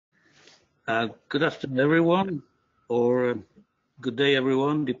Good afternoon, everyone, or good day,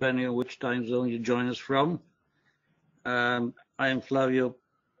 everyone, depending on which time zone you join us from. I am Flavio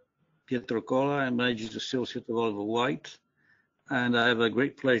Pietrocola. I'm Managing Associate of Oliver White, and I have a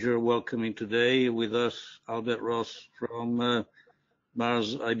great pleasure welcoming today with us Albert Ross from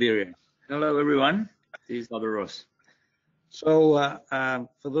Mars, Iberia. Hello, everyone. This is Albert Ross. So,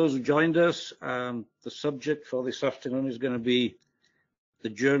 for those who joined us, the subject for this afternoon is going to be the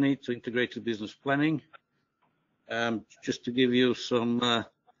journey to integrated business planning. Just to give you some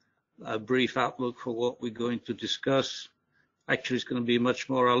a brief outlook for what we're going to discuss. Actually, it's going to be much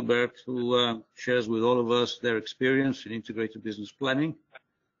more Albert who shares with all of us their experience in integrated business planning.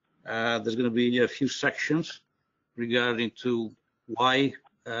 There's going to be a few sections regarding to why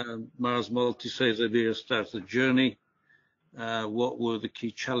Mars Multisales Iberia started the journey, what were the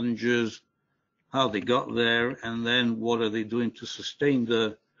key challenges, how they got there, and then what are they doing to sustain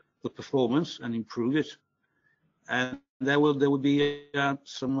the performance and improve it. And there will be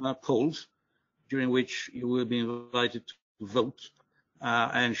some polls during which you will be invited to vote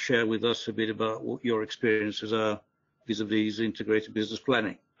and share with us a bit about what your experiences are vis-a-vis integrated business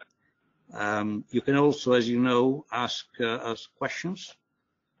planning. You can also, as you know, ask us questions.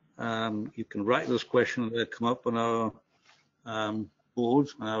 You can write those questions that come up on our board,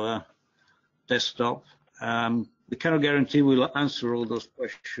 our desktop. We cannot guarantee we'll answer all those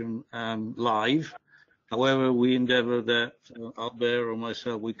questions live. However, we endeavour that Albert or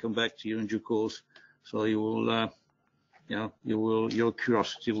myself, we come back to you in due course, so you will, your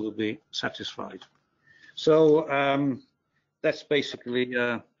curiosity will be satisfied. So that's basically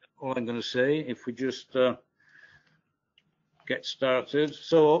all I'm going to say. If we just get started.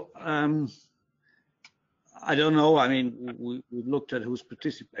 So I don't know. I mean, we looked at who's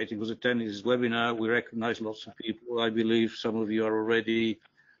participating, who's attending this webinar. We recognize lots of people. I believe some of you have already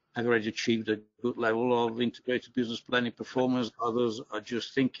achieved a good level of integrated business planning performance. Others are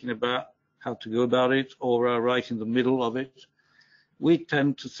just thinking about how to go about it or are right in the middle of it. We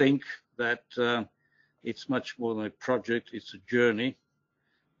tend to think that it's much more than a project, it's a journey,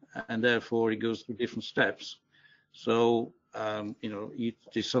 and therefore it goes through different steps. So, it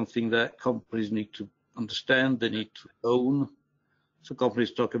is something that companies need to understand, they need to own. So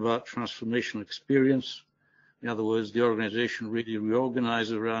companies talk about transformational experience. In other words, the organization really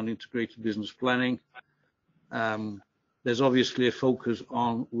reorganizes around integrated business planning. There's obviously a focus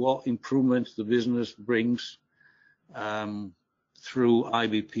on what improvements the business brings through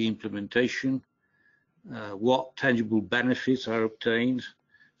IBP implementation, what tangible benefits are obtained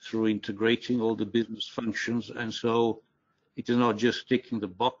through integrating all the business functions. And so it is not just ticking the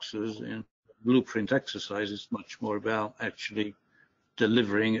boxes in blueprint exercise, it's much more about actually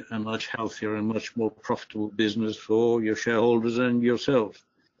delivering a much healthier and much more profitable business for your shareholders and yourselves.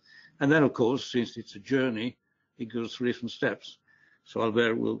 And then, of course, since it's a journey, it goes through different steps. So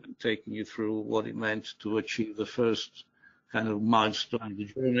Albert will be taking you through what it meant to achieve the first kind of milestone in the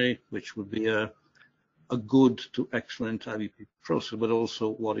journey, which would be a good to excellent IBP process, but also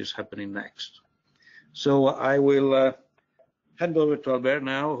what is happening next. So I will hand over to Albert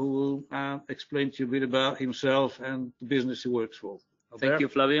now, who will explain to you a bit about himself and the business he works for. Albert? Thank you,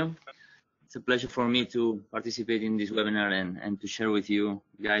 Flavio. It's a pleasure for me to participate in this webinar and to share with you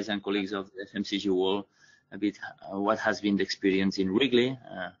guys and colleagues of the FMCG world a bit what has been the experience in Wrigley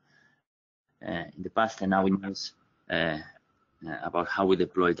in the past, and now we know about how we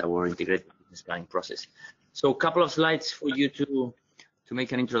deployed our integrated business planning process. So a couple of slides for you to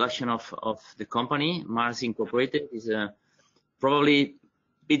make an introduction of the company. Mars Incorporated is probably a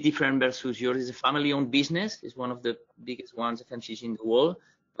bit different versus yours. It's a family-owned business. It's one of the biggest ones FMCG in the world,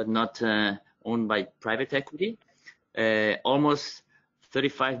 but not owned by private equity. Almost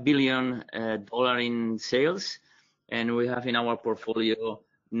 $35 billion in sales, and we have in our portfolio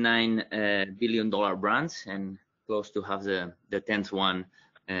 $9 billion brands, and close to have the 10th one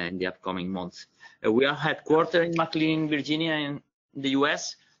in the upcoming months. We are headquartered in McLean, Virginia, in the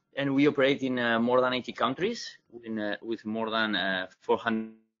US, and we operate in more than 80 countries with more than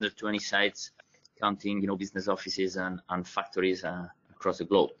 420 sites, counting business offices and factories across the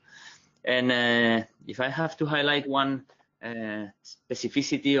globe. And if I have to highlight one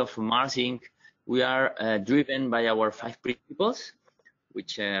specificity of Mars Inc., we are driven by our 5 principles,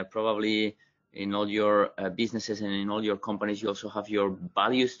 which probably in all your businesses and in all your companies you also have your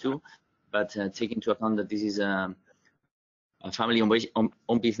values too, but take into account that this is a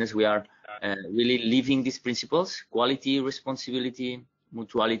family-owned business. We are really living these principles: quality, responsibility,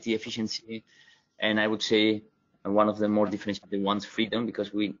 mutuality, efficiency, and I would say one of the more differentiated ones, freedom,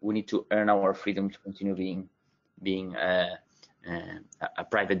 because we need to earn our freedom to continue being a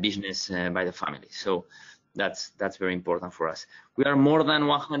private business by the family. So that's very important for us. We are more than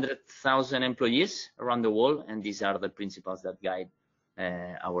 100,000 employees around the world, and these are the principles that guide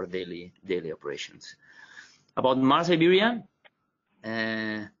our daily operations. About Mars Iberia,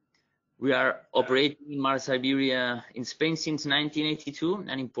 we are operating in Mars Iberia in Spain since 1982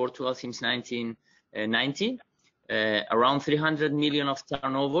 and in Portugal since 1990. Around 300 million of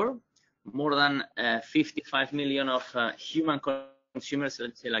turnover, more than 55 million of human consumers,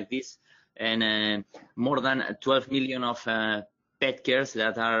 let's say like this, and more than 12 million of pet cares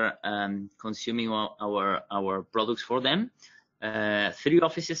that are consuming our products for them. 3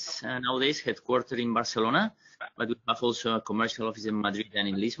 offices nowadays, headquartered in Barcelona, but we have also a commercial office in Madrid and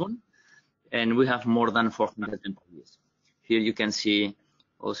in Lisbon, and we have more than 400 employees. Here you can see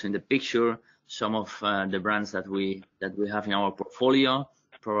also in the picture some of the brands that we have in our portfolio,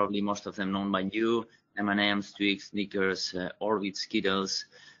 probably most of them known by you: M&M's, Twix, Snickers, Orbit, Skittles,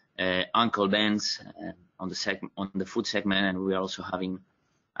 Uncle Ben's on the food segment, and we are also having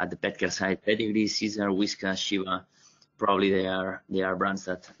at the pet care side Pedigree, Caesar, Whiskas, Shiba. Probably they are brands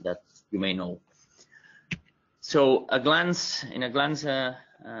that you may know. So in a glance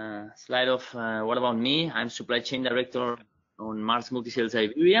slide of what about me? I'm supply chain director on Mars Multisales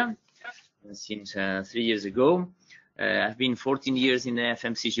Iberia since 3 years ago. I've been 14 years in the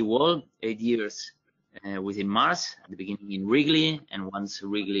FMCG world, 8 years within Mars, at the beginning in Wrigley, and once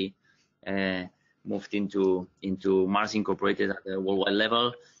Wrigley moved into Mars Incorporated at the worldwide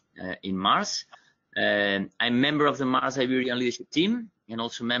level in Mars. I'm member of the Mars Iberian leadership team and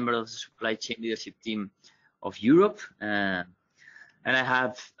also member of the supply chain leadership team of Europe. And I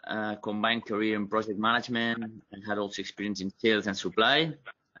have a combined career in project management and had also experience in sales and supply.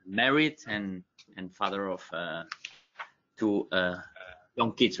 I'm married and father of 2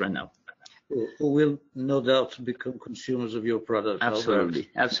 young kids right now. Who will no doubt become consumers of your product. Absolutely,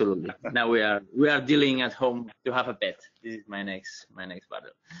 absolutely. Now we are dealing at home to have a pet. This is my next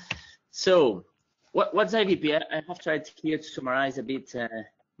battle. So what's IVP? I have tried here to summarize a bit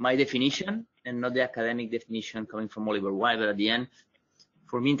my definition, and not the academic definition coming from Oliver Wyeth, but at the end,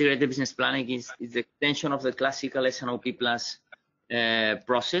 for me, integrated business planning is the extension of the classical S&OP plus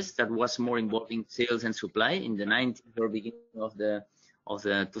process that was more involving sales and supply in the 90s or beginning of the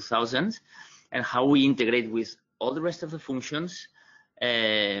 2000s, and how we integrate with all the rest of the functions,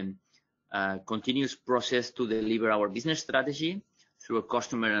 continuous process to deliver our business strategy through a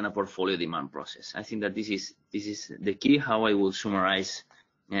customer and a portfolio demand process. I think that this is the key how I will summarize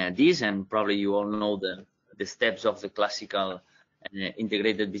this, and probably you all know the steps of the classical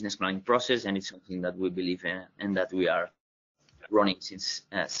integrated business planning process, and it's something that we believe in and that we are running since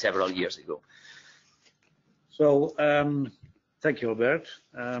several years ago. So thank you, Albert.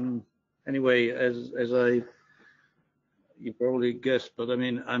 Anyway, as you probably guessed, but I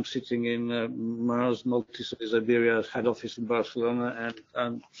mean, I'm sitting in Mars Multisales Iberia's head office in Barcelona, and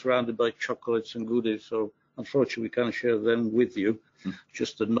I'm surrounded by chocolates and goodies. So unfortunately, we can't share them with you,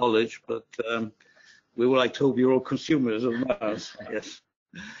 just the knowledge. But we would like to hope you're all consumers of Mars. Yes.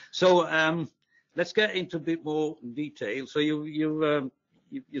 So let's get into a bit more detail. So you've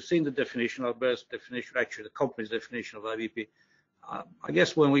seen the definition, Albert's definition, actually the company's definition of IVP. I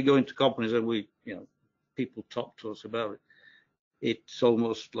guess when we go into companies and people talk to us about it, it's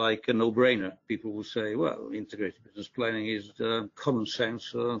almost like a no-brainer. People will say, well, integrated business planning is common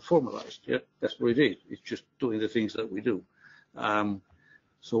sense formalized. Yeah, that's what it is. It's just doing the things that we do.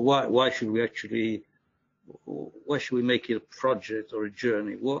 So why should we make it a project or a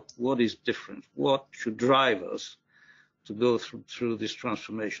journey? What is different? What should drive us to go through this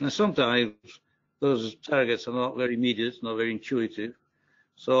transformation? And sometimes those targets are not very immediate, not very intuitive.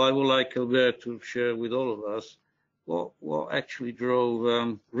 So I would like Albert to share with all of us what actually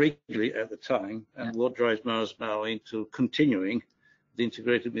drove Wrigley at the time, and what drives Mars now into continuing the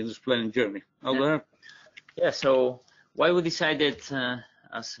integrated business planning journey. Albert? Yeah, so why we decided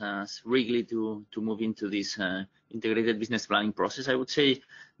as Wrigley to move into this integrated business planning process? I would say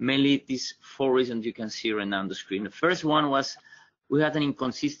mainly these 4 reasons you can see right now on the screen. The first one was we had an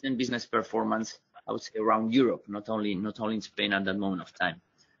inconsistent business performance, I would say, around Europe, not only in Spain at that moment of time.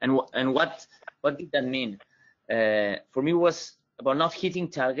 And what did that mean? For me, it was about not hitting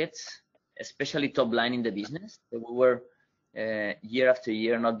targets, especially top line in the business. That we were year after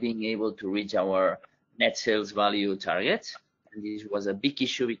year not being able to reach our net sales value targets. And this was a big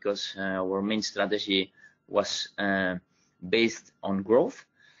issue because our main strategy was based on growth.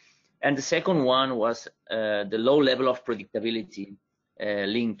 And the second one was the low level of predictability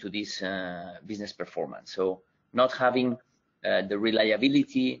linked to this business performance. So not having the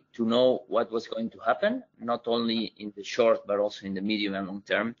reliability to know what was going to happen, not only in the short but also in the medium and long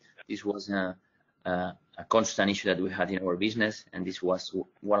term. This was a constant issue that we had in our business, and this was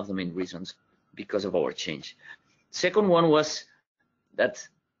one of the main reasons because of our change. Second one was that,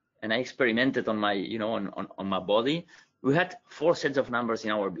 and I experimented on my, on my body. We had 4 sets of numbers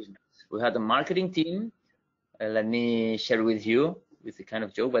in our business. We had a marketing team. Let me share with you with a kind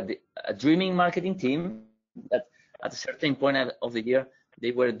of joke, but a dreaming marketing team that at a certain point of the year,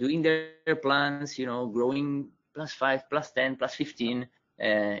 they were doing their plans, growing +5, +10, +15.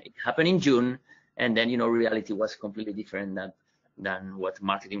 It happened in June, and then, reality was completely different than what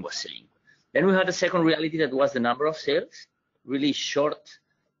marketing was saying. Then we had a second reality that was the number of sales, really short,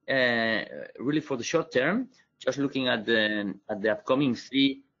 really for the short term, just looking at the upcoming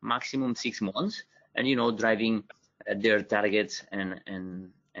 3, maximum 6 months, and driving their targets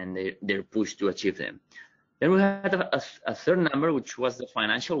and their push to achieve them. Then we had a third number, which was the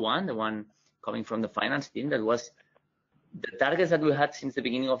financial one, the one coming from the finance team, that was the targets that we had since the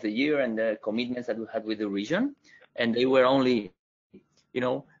beginning of the year and the commitments that we had with the region, and they were only,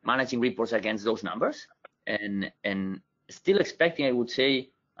 managing reports against those numbers, and still expecting, I would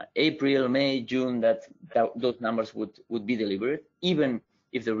say, April, May, June, that those numbers would be delivered, even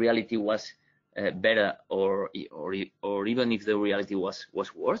if the reality was better, or even if the reality was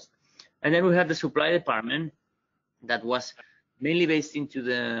worse. And then we had the supply department that was mainly based into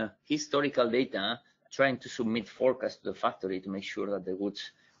the historical data, trying to submit forecasts to the factory to make sure that the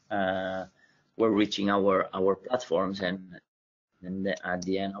goods were reaching our platforms and at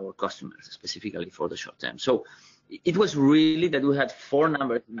the end our customers, specifically for the short term. So it was really that we had 4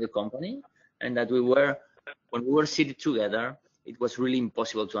 numbers in the company, and that when we were seated together, it was really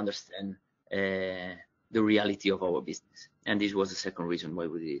impossible to understand the reality of our business. And this was the second reason why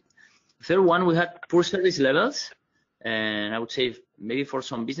we did it. Third one, we had poor service levels, and I would say maybe for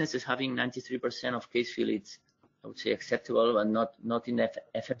some businesses having 93% of case fill, it's, I would say, acceptable, but not in the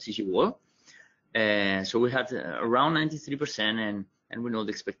FMCG world. So we had around 93%, and we know the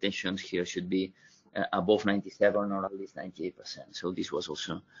expectations here should be above 97 or at least 98%. So this was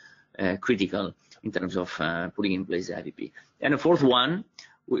also critical in terms of putting in place the IVP. And the fourth one,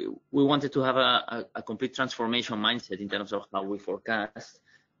 we wanted to have a complete transformation mindset in terms of how we forecast,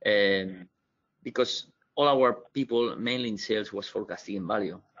 because all our people, mainly in sales, was forecasting in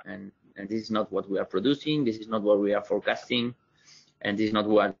value, and this is not what we are producing, this is not what we are forecasting, and this is not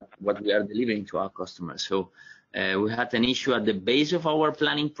what we are delivering to our customers. So we had an issue at the base of our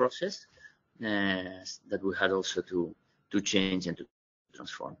planning process that we had also to change and to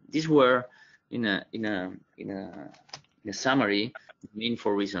transform. These were in a summary, the main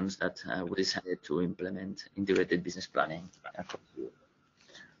 4 reasons that we decided to implement integrated business planning across Europe.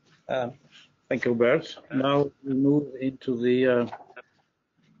 Thank you, Bert. Now we move into the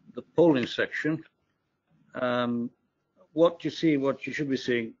polling section. What you should be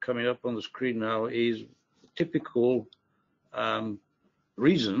seeing coming up on the screen now is typical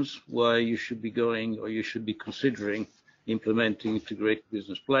reasons why you should be going, or you should be considering implementing integrated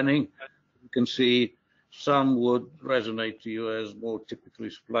business planning. You can see some would resonate to you as more typically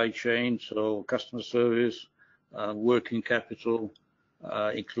supply chain, so customer service, working capital,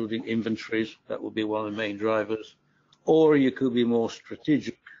 including inventories. That would be one of the main drivers. Or you could be more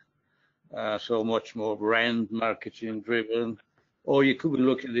strategic, so much more brand marketing driven. Or you could be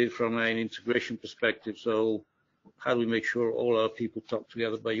looking at it from an integration perspective. So how do we make sure all our people talk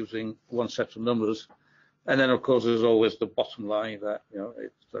together by using one set of numbers? And then, of course, there's always the bottom line that,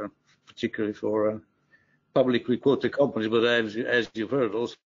 it's particularly for publicly quoted companies, but as you've heard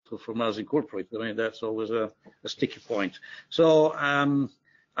also from us incorporated, I mean, that's always a sticky point. So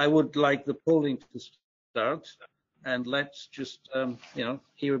I would like the polling to start, and let's just,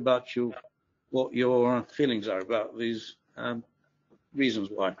 hear about what your feelings are about these reasons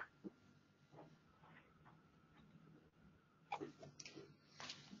why.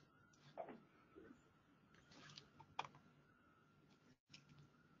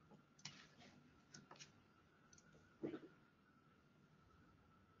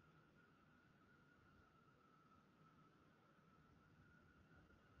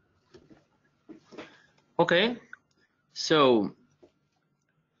 Okay, so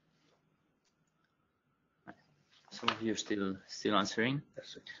some of you are still answering.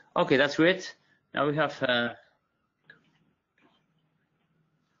 Okay, that's great. Now we have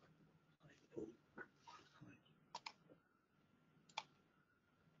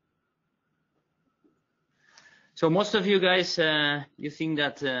so most of you guys, you think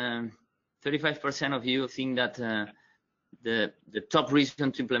that 35% of you think that the top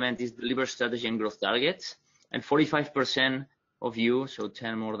reason to implement is deliver strategy and growth targets. and 45% of you, so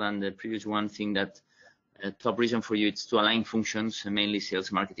 10 more than the previous one, think that top reason for you is to align functions, mainly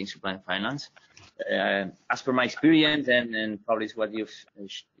sales, marketing, supply, and finance. As per my experience, and probably is what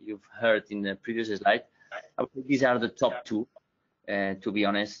you've heard in the previous slide, I would say these are the top two, to be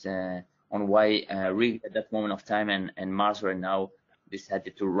honest, on why really at that moment of time and Mars right now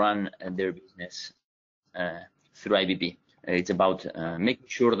decided to run their business through IBP. It's about making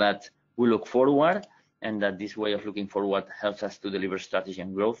sure that we look forward, and that this way of looking forward helps us to deliver strategy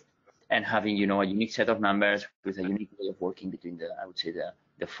and growth, and having, you know, a unique set of numbers with a unique way of working between the, I would say,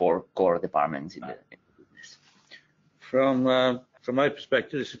 the four core departments in the business. From my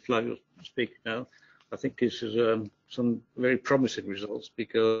perspective, this is Flavio speaking now. I think this is some very promising results,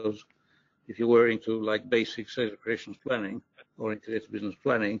 because if you were into like basic sales operations planning or integrated business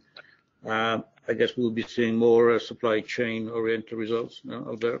planning, I guess we'll be seeing more supply chain oriented results, you know,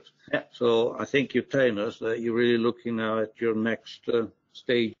 Albert. Yeah. So I think you're telling us that you're really looking now at your next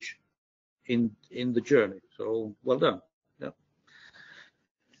stage in the journey. So well done. Yeah.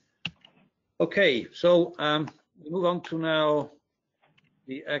 Okay, so we move on to now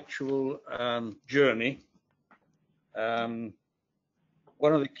the actual journey. One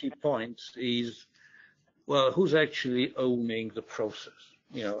of the key points is, well, who's actually owning the process?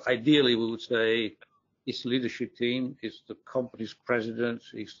 You know, ideally we would say it's the leadership team, it's the company's president,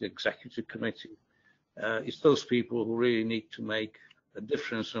 it's the executive committee, it's those people who really need to make a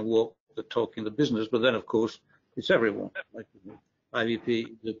difference and walk the talk in the business. But then, of course, it's everyone. Like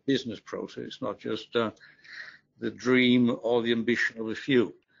IVP, the business process, it's not just the dream or the ambition of a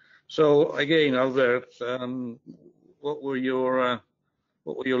few. So again, Albert, what were your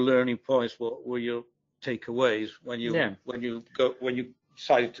learning points? What were your takeaways when you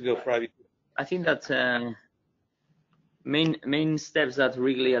decided to go for IVP? I think that main steps that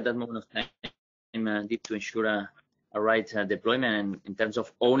really at that moment of time did to ensure a right deployment, and in terms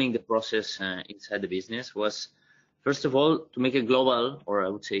of owning the process inside the business, was first of all to make a global, or I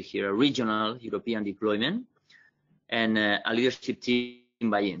would say here a regional European deployment, and a leadership team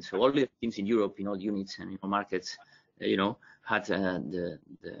buy-in. So all the teams in Europe, in all units and in all markets, you know, had the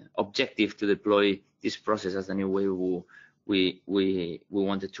objective to deploy this process as the new way we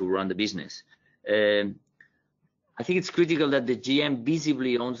wanted to run the business. I think it's critical that the GM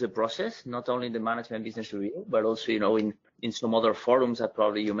visibly owns the process, not only in the management business review, but also, you know, in some other forums that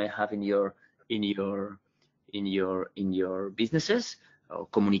probably you may have in your businesses, or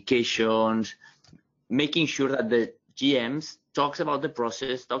communications, making sure that the GMs talks about the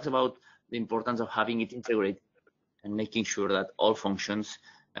process, talks about the importance of having it integrated, and making sure that all functions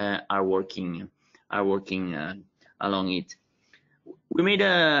are working along it. We made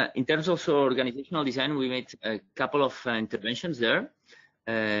in terms of organizational design, we made a couple of interventions there.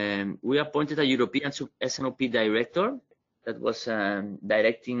 We appointed a European S&OP director that was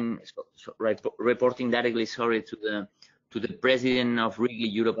reporting directly, to the president of Wrigley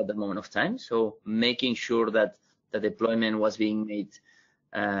Europe at the moment of time. So making sure that the deployment was being made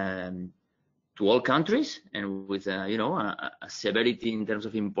to all countries, and with you know, a severity in terms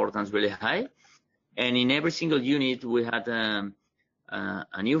of importance really high. And in every single unit, we had a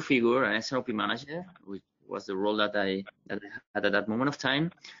new figure, an S&OP manager, which was the role that I had at that moment of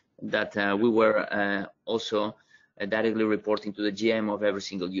time, that we were also directly reporting to the GM of every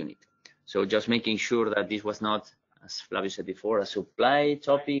single unit. So just making sure that this was not, as Flavio said before, a supply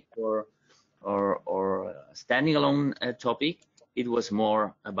topic or a standing alone topic. It was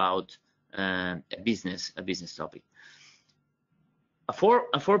more about a business topic. A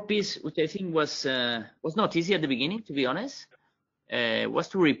four piece, which I think was not easy at the beginning, to be honest, was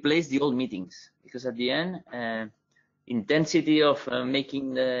to replace the old meetings, because at the end, intensity of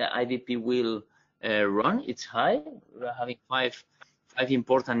making the IVP wheel run, it's high. We're having five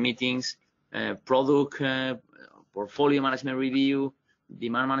important meetings: product, portfolio management review,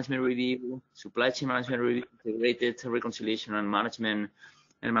 demand management review, supply chain management review, integrated reconciliation and management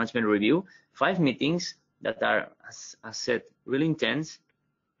review. 5 meetings that are, as said, really intense.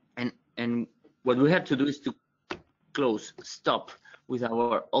 And what we had to do is to stop with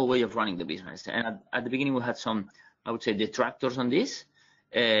our old way of running the business. And at the beginning, we had some, I would say, detractors on this,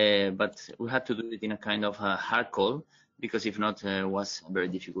 but we had to do it in a kind of a hard call, because if not, it was very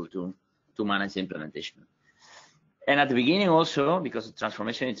difficult to manage the implementation. And at the beginning also, because the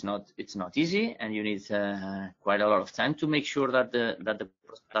transformation, it's not easy, and you need quite a lot of time to make sure that the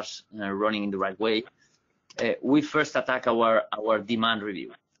process starts running in the right way. We first attack our demand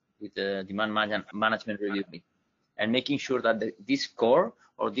review with the demand management review, and making sure that this core,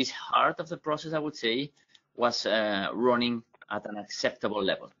 or this heart of the process, I would say, was running at an acceptable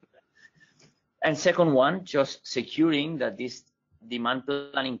level. And second one, just securing that this demand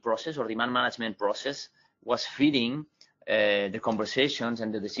planning process or demand management process was feeding the conversations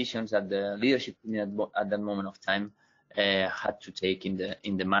and the decisions that the leadership team at that moment of time had to take in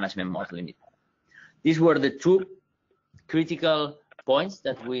the management modeling. These were the two critical points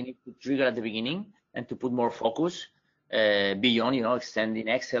that we need to trigger at the beginning and to put more focus beyond, extending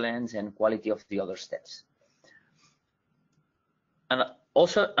excellence and quality of the other steps. And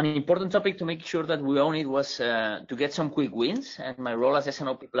also an important topic to make sure that we own it was to get some quick wins. And my role as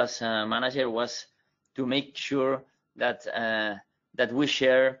S&OP Plus manager was to make sure that that we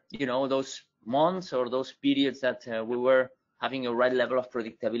share, those months or those periods that we were having a right level of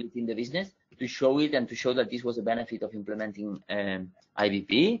predictability in the business, to show it and to show that this was a benefit of implementing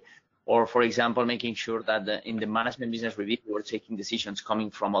IBP, or for example, making sure that in the management business review, we were taking decisions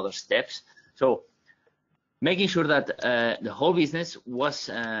coming from other steps. So making sure that the whole business was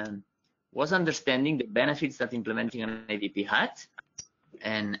understanding the benefits that implementing an IBP had,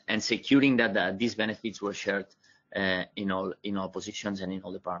 and securing that these benefits were shared in all positions and in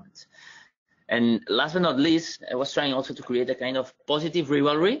all departments. And last but not least, I was trying also to create a kind of positive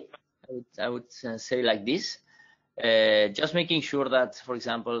rivalry. I would say like this, just making sure that, for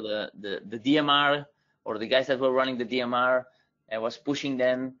example, the DMR or the guys that were running the DMR, was pushing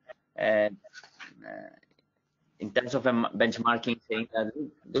them in terms of benchmarking, saying that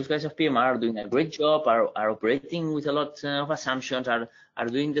those guys of PMR are doing a great job, are operating with a lot of assumptions, are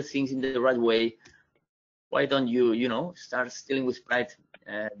doing the things in the right way. Why don't you, start stealing with pride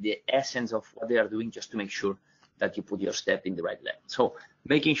the essence of what they are doing, just to make sure that you put your step in the right level. So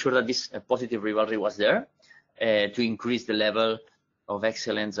making sure that this positive rivalry was there to increase the level of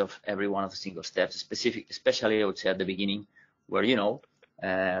excellence of every one of the single steps, especially I would say at the beginning, where,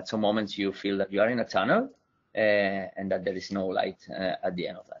 at some moments you feel that you are in a tunnel and that there is no light at the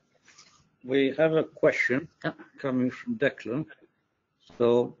end of that. We have a question coming from Declan.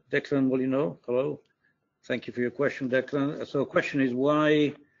 So Declan, hello. Thank you for your question, Declan. So the question is,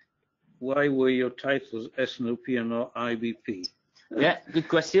 why were your titles S&OP and not IBP? Yeah, good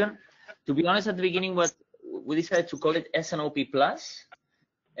question. To be honest, at the beginning, we decided to call it S&OP Plus,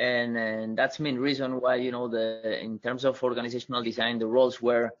 and that's the main reason why, in terms of organizational design, the roles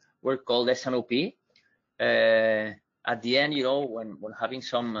were called S&OP. At the end, when having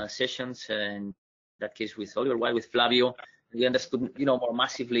some sessions, in that case with Oliver White, with Flavio, we understood, more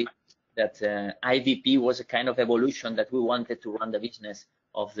massively that IBP was a kind of evolution that we wanted to run the business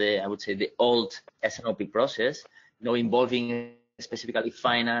of I would say, the old S&OP process, involving specifically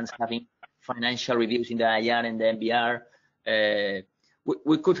finance, having financial reviews in the IR and the MBR.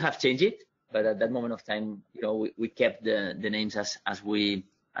 We could have changed it, but at that moment of time, we kept the names as we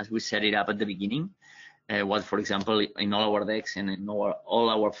set it up at the beginning. What, for example, in all our decks and in all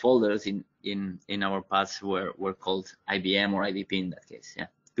our folders in our paths were called IBM or IBP in that case. Yeah.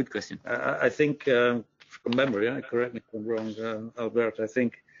 Good question. I think from memory, correct me if I'm wrong, Albert, I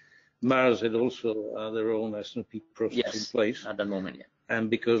think Mars had also their own S&OP process in place. At that moment, yeah. And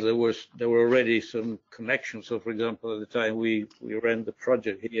because there were already some connections. So, for example, at the time we ran the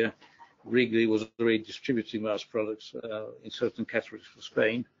project here, Wrigley was already distributing Mars products in certain categories for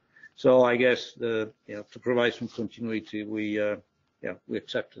Spain. So I guess to provide some continuity, we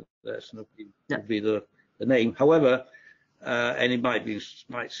accepted that S&OP would be the name. However, and it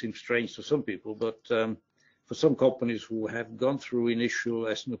might seem strange to some people, but for some companies who have gone through initial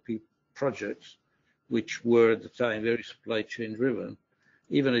S&OP projects, which were at the time very supply chain driven,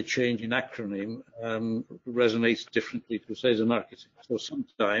 even a change in acronym resonates differently to sales and marketing. So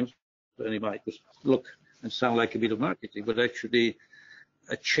sometimes, and it might just look and sound like a bit of marketing, but actually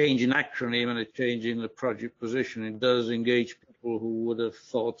a change in acronym and a change in the project positioning does engage people who would have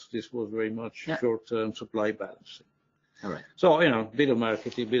thought this was very much short-term supply balancing. All right. So, a bit of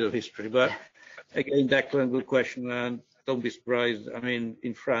marketing, a bit of history, but again, Declan, good question, and don't be surprised. I mean,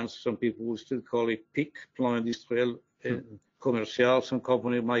 in France, some people will still call it PIC, Plan Industriel Commercial. Some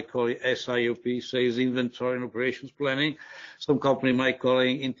company might call it SIOP, Sales Inventory and Operations Planning. Some company might call it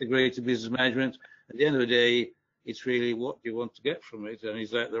Integrated Business Management. At the end of the day, it's really what you want to get from it, and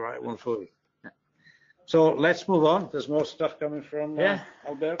is that the right one for you? Yeah. So let's move on. There's more stuff coming from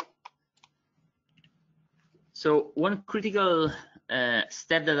Albert. So one critical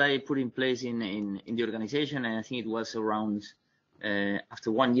step that I put in place in the organization, and I think it was around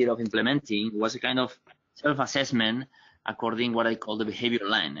after 1 year of implementing, was a kind of self-assessment according what I call the behavior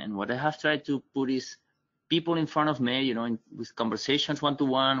line. And what I have tried to put is people in front of me, with conversations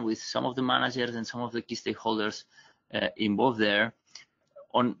one-to-one with some of the managers and some of the key stakeholders involved there,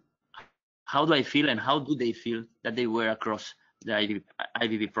 on how do I feel and how do they feel that they were across the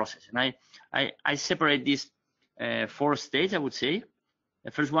IBP process. And I separate these 4 stages, I would say.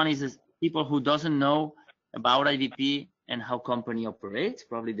 The first one is the people who doesn't know about IBP and how company operates,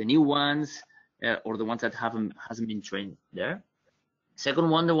 probably the new ones or the ones that hasn't been trained there. Second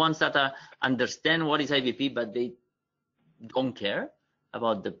one, the ones that understand what is IBP, but they don't care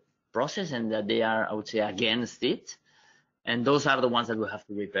about the process and that they are, I would say, against it. And those are the ones that we have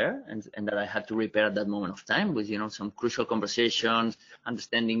to repair, and that I had to repair at that moment of time with, some crucial conversations,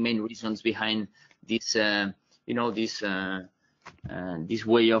 understanding main reasons behind this, this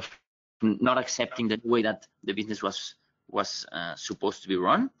way of not accepting the way that the business was supposed to be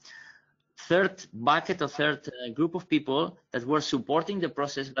run. Third bucket or third group of people that were supporting the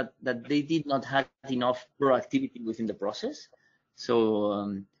process, but that they did not have enough proactivity within the process.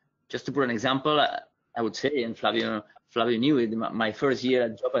 So just to put an example, I would say, and Flavio knew it, my first year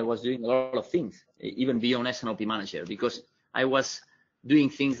at job, I was doing a lot of things, even beyond SNOP manager, because I was doing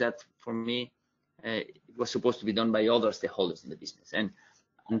things that for me, it was supposed to be done by other stakeholders in the business. And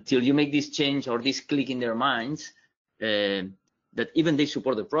until you make this change or this click in their minds, that even they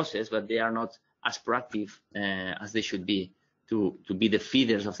support the process, but they are not as proactive as they should be to be the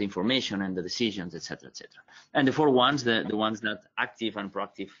feeders of the information and the decisions, etc., etc. And the 4 ones, the ones that active and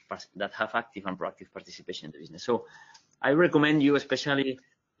proactive, that have active and proactive participation in the business. So I recommend you, especially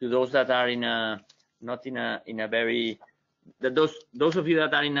to those that are not in a very, that those of you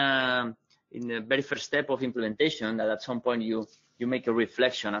that are in the very first step of implementation, that at some point you make a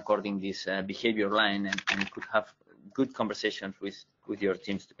reflection according this behavior line, and could have good conversations with your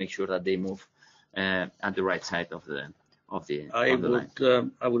teams to make sure that they move at the right side of the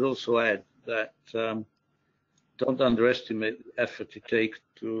line. I would also add that don't underestimate the effort it takes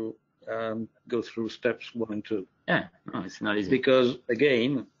to go through steps 1 and 2. Yeah, no, it's not easy. Because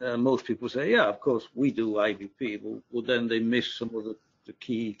again, most people say, yeah, of course we do IBP, well then they miss some of the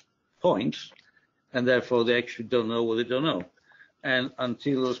key points, and therefore they actually don't know what they don't know. And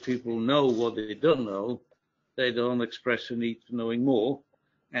until those people know what they don't know, they don't express a need to knowing more,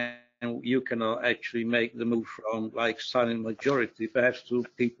 and you cannot actually make the move from like silent majority perhaps to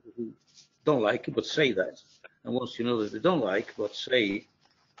people who don't like it but say that. And once you know that they don't like but say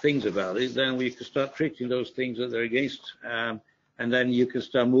things about it, then we can start treating those things that they're against, and then you can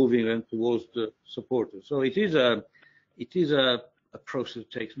start moving them towards the supporters. So it is a process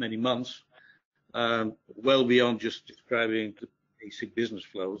that takes many months, well beyond just describing the basic business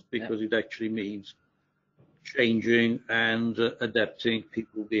flows, because it actually means changing and adapting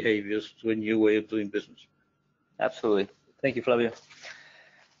people's behaviors to a new way of doing business. Absolutely. Thank you, Flavio.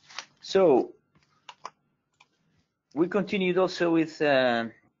 So we continued also with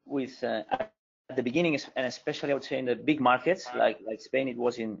at the beginning, and especially I would say in the big markets like Spain, it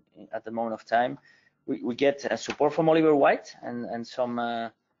was at the moment of time, we get support from Oliver White and some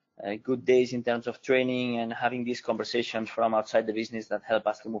good days in terms of training and having these conversations from outside the business that help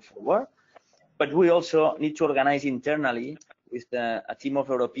us to move forward. But we also need to organize internally with a team of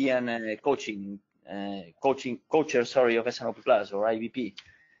European coaches of SNOP Plus or IBP,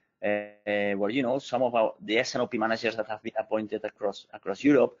 where some of the SNOP managers that have been appointed across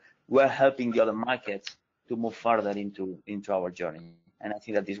Europe were helping the other markets to move further into our journey. And I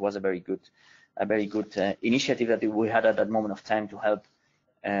think that this was a very good initiative that we had at that moment of time to help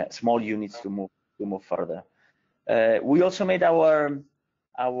small units to move further. We also made our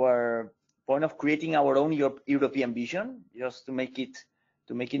point of creating our own European vision, just to make it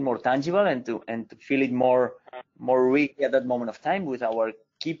more tangible and to feel it more real at that moment of time, with our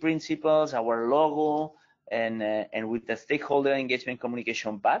key principles, our logo, and with the stakeholder engagement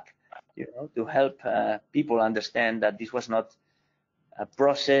communication back, to help people understand that this was not a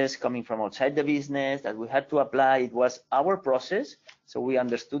process coming from outside the business that we had to apply. It was our process, so we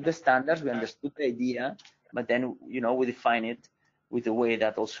understood the standards, we understood the idea, but then we define it with the way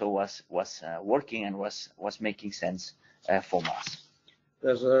that also was working and was making sense for us.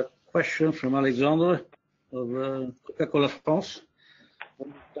 There's a question from Alexandre of Coca-Cola France. When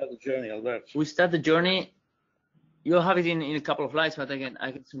did we start the journey, Albert? We start the journey, you'll have it in a couple of slides, but again,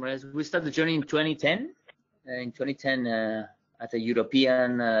 I can summarize. We started the journey in 2010. In 2010, at a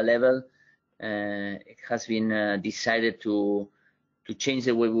European level, it has been decided to change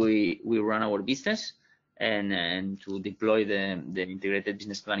the way we run our business, and to deploy the integrated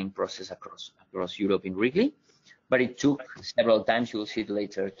business planning process across Europe in Wrigley. But it took several times, you'll see it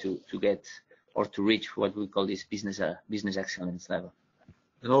later, to get or to reach what we call this business excellence level.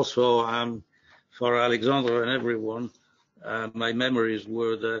 And also, for Alexander and everyone, my memories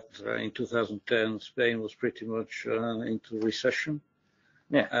were that in 2010, Spain was pretty much into recession.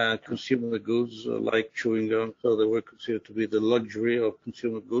 consumer goods like chewing gum, so they were considered to be the luxury of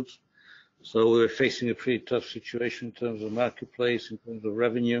consumer goods. So we were facing a pretty tough situation in terms of marketplace, in terms of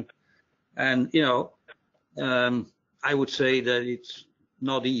revenue. And, I would say that it's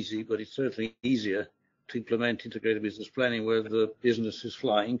not easy, but it's certainly easier to implement integrated business planning where the business is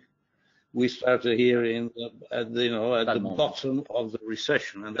flying. We started here at the bottom of the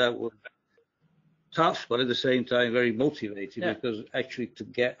recession, and that was tough, but at the same time very motivating, because actually to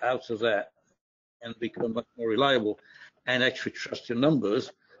get out of that and become much more reliable and actually trust your numbers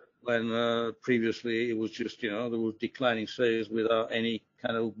when previously it was just, there was declining sales without any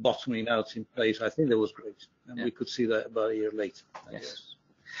kind of bottoming out in place. I think that was great, and we could see that about a year later. Yes.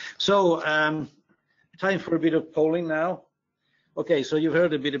 So time for a bit of polling now. Okay, so you've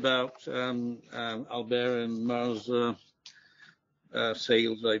heard a bit about Albert and Mar's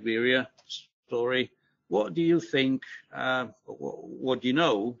sales Iberia story. What do you think, what do you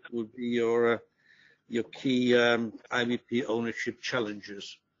know would be your key IVP ownership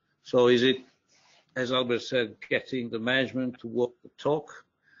challenges? So is it, as Albert said, getting the management to walk the talk?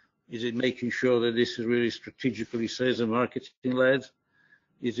 Is it making sure that this is really strategically sales and marketing led?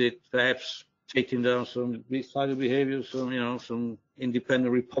 Is it perhaps taking down some side behaviors, some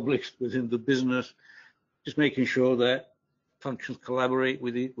independent republics within the business, just making sure that functions collaborate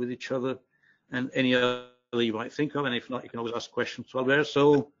with each other, and any other you might think of? And if not, you can always ask questions to Albert.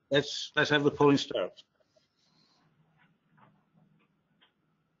 So let's have the polling start.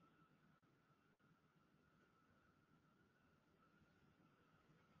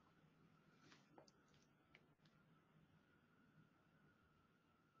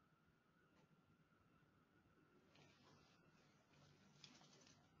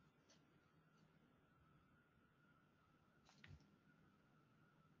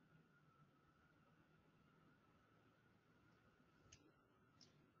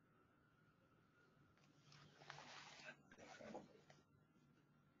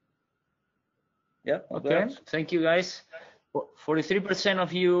 Yeah. Okay. Thank you, guys. 43%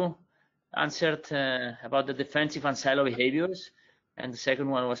 of you answered about the defensive and silo behaviors, and the second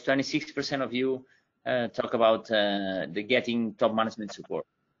one was 26% of you talk about the getting top management support.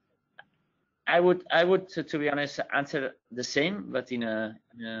 I would, to be honest, answer the same, but in a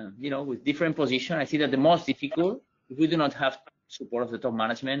with different position. I see that the most difficult, if we do not have support of the top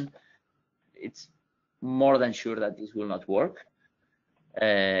management, it's more than sure that this will not work.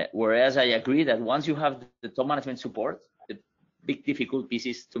 Whereas I agree that once you have the top management support, the big difficult piece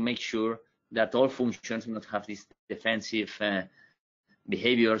is to make sure that all functions do not have these defensive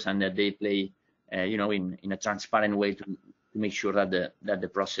behaviors, and that they play, in a transparent way to make sure that the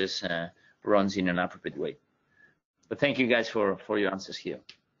process runs in an appropriate way. But thank you guys for your answers here.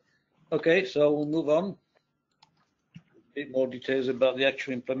 Okay, so we'll move on. A bit more details about the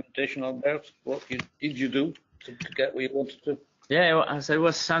actual implementation, Albert. What did you do to get where you wanted to? Yeah, as I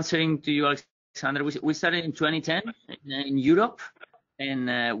was answering to you, Alexander, we started in 2010 in Europe,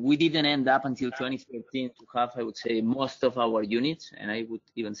 and we didn't end up until 2013 to have, I would say, most of our units, and I would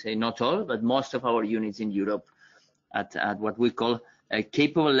even say not all, but most of our units in Europe at what we call a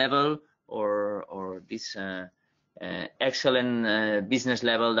capable level, or this excellent business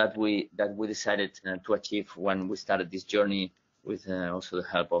level that we decided to achieve when we started this journey with also the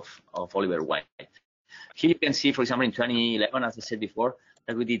help of Oliver White. Here you can see, for example, in 2011, as I said before,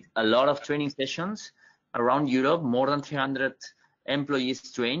 that we did a lot of training sessions around Europe, more than 300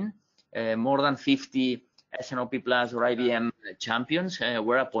 employees trained, more than 50 S&OP Plus or IBM champions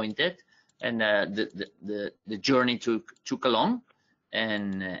were appointed, and the journey took along,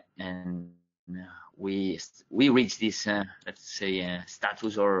 and we reached this, let's say,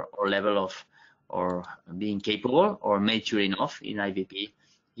 status or level of or being capable or mature enough in IVP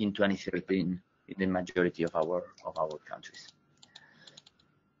in 2013 in the majority of our countries.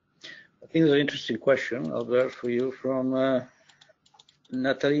 I think there's an interesting question, Albert, for you from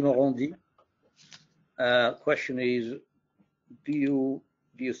Nathalie Morondi. Question is, do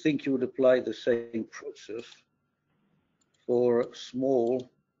you think you would apply the same process for small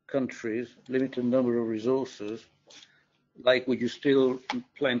countries, limited number of resources? Like, would you still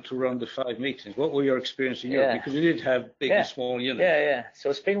plan to run the 5 meetings? What were your experience in Europe? Because you did have big and small units. Yeah.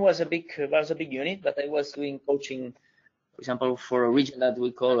 So Spain was a big unit, but I was doing coaching, for example, for a region that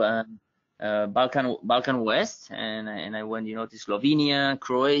we call Balkan West, and I went, to Slovenia,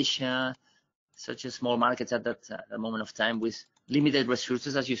 Croatia, such a small markets at that moment of time with limited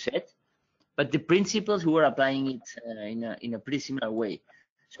resources, as you said. But the principles, we were applying it in a pretty similar way.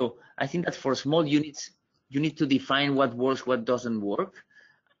 So I think that for small units, you need to define what works, what doesn't work.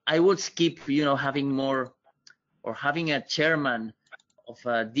 I would skip, having more or having a chairman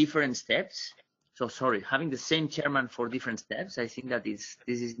different steps. So sorry, having the same chairman for different steps, I think that this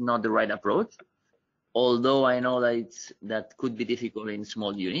is not the right approach. Although I know that that could be difficult in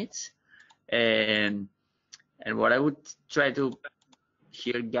small units, and what I would try to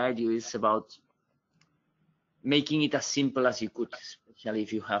here guide you is about making it as simple as you could, especially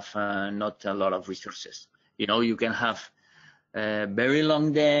if you have not a lot of resources. You know, you can have very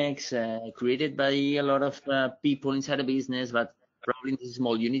long decks created by a lot of people inside a business, but probably in these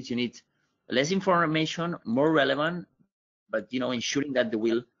small units you need less information, more relevant, but you know, ensuring that the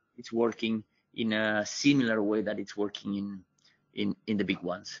wheel is working in a similar way that it's working in the big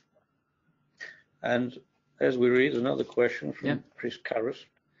ones. And as we read, another question from Chris Karras.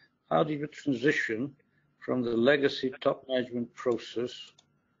 How did you transition from the legacy top management process,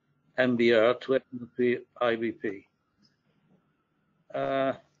 MBR, to SMP IBP?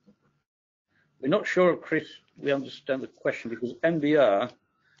 We're not sure, Chris, we understand the question, because MBR,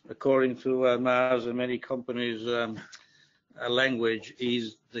 according to Mars and many companies' language,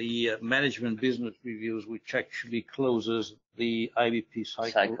 is the management business reviews, which actually closes the IBP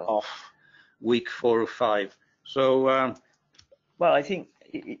cycle off week 4 or 5. So, well, I think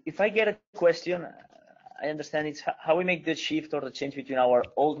if I get a question, I understand it's how we make the shift or the change between our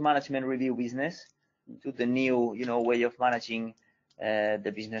old management review business to the new, you know, way of managing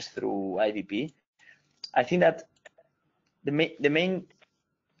the business through IBP. I think that the main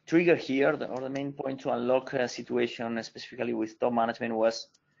trigger here, or the main point to unlock a situation specifically with top management, was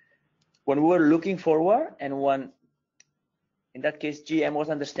when we were looking forward, and when, in that case, GM was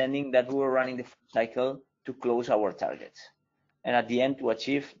understanding that we were running the full cycle to close our targets, and at the end to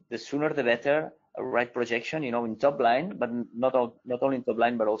achieve the sooner the better a right projection, you know, in top line, but not only in top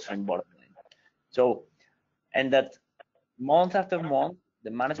line but also in bottom line. So, and that month after month,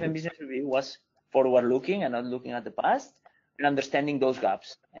 the management business review was forward looking and not looking at the past, and understanding those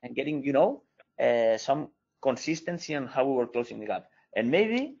gaps and getting, you know, some consistency on how we were closing the gap. And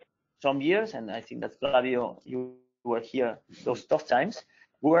maybe some years, and I think that Flavio, you were here those tough times,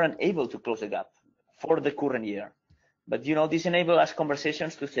 we were unable to close the gap for the current year. But you know, this enabled us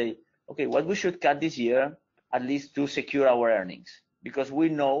conversations to say, okay, what we should cut this year, at least to secure our earnings, because we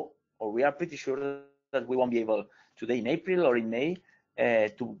know, or we are pretty sure that we won't be able today in April or in May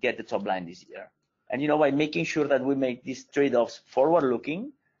to get the top line this year. And you know, by making sure that we make these trade-offs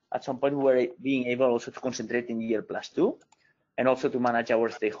forward-looking, at some point we're being able also to concentrate in year +2, and also to manage our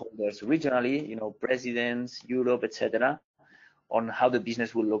stakeholders regionally, you know, presidents, Europe, etc., on how the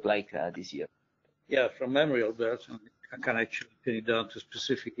business will look like this year. Yeah, from memory, Albert, I can't actually pin it down to a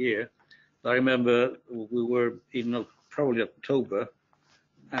specific year. I remember we were in probably October,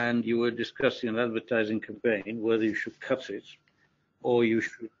 and you were discussing an advertising campaign, whether you should cut it or you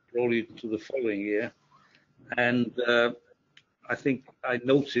should roll it to the following year. And I think I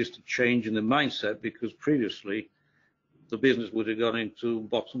noticed a change in the mindset, because previously the business would have gone into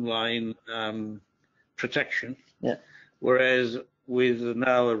bottom line protection. Yeah. Whereas with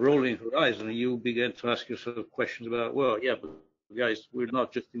now a rolling horizon, you begin to ask yourself questions about, well, yeah, but guys, we're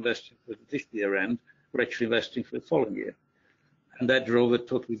not just investing for this year end, we're actually investing for the following year. And that drove a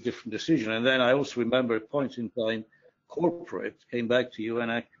totally different decision. And then I also remember a point in time, corporate came back to you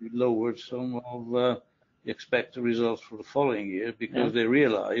and actually lowered some of the expected results for the following year, because they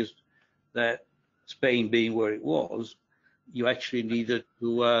realized that Spain being where it was, you actually needed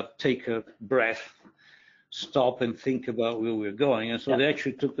to take a breath, stop and think about where we're going. And so they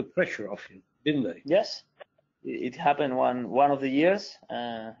actually took the pressure off you, didn't they? Yes, it happened one of the years.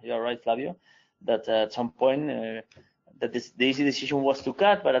 You're right, Flavio, that at some point that the easy decision was to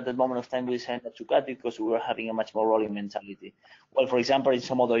cut, but at that moment of time we decided not to cut because we were having a much more rolling mentality. Well, for example, in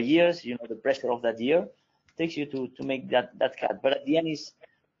some other years, you know, the pressure of that year takes you to make that cut. But at the end is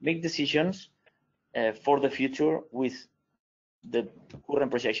make decisions for the future with the current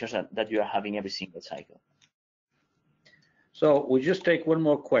projections that you are having every single cycle. So we just take one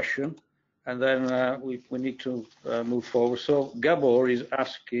more question, and then we need to move forward. So Gabor is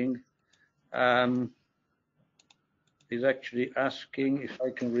asking, he's actually asking, if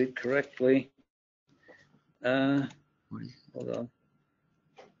I can read correctly, hold on.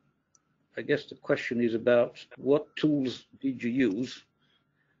 I guess the question is about what tools did you use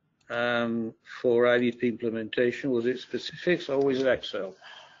for IBP implementation? Was it specifics or was it Excel?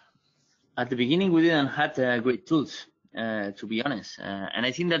 At the beginning, we didn't have great tools, to be honest. And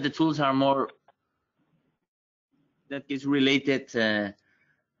I think that the tools are more that is related to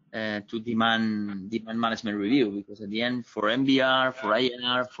demand management review, because at the end, for MBR, for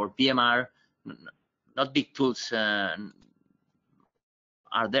INR, for PMR, not big tools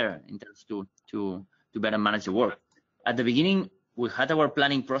are there in terms to better manage the work. At the beginning, we had our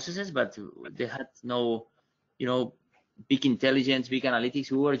planning processes, but they had no, big intelligence, big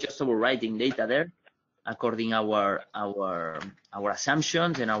analytics. We were just overwriting data there, according our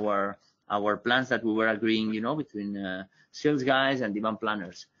assumptions and our plans that we were agreeing, between sales guys and demand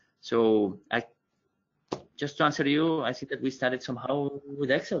planners. So just to answer you, I think that we started somehow with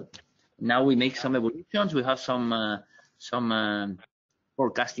Excel. Now we make some evolutions. We have some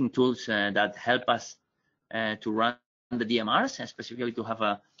forecasting tools that help us to run the DMRs, and specifically to have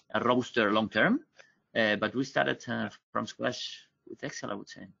a robuster long term. But we started from scratch with Excel, I would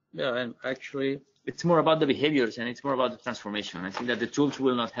say. Yeah, and actually, it's more about the behaviors and it's more about the transformation. I think that the tools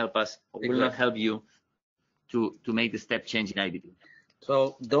will not help us, will not help you to make the step change in IBP.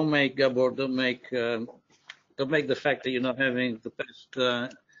 So don't make, Gabor, don't make the fact that you're not having the best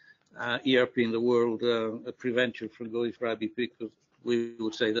ERP in the world prevent you from going for IBP, because we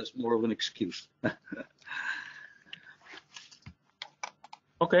would say that's more of an excuse.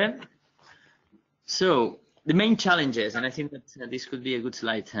 Okay. So the main challenges, and I think that this could be a good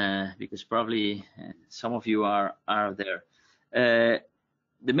slide because probably some of you are there.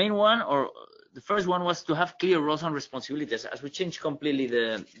 The main one, or the first one, was to have clear roles and responsibilities. As we changed completely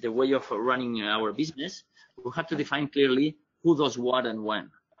the way of running our business, we have to define clearly who does what and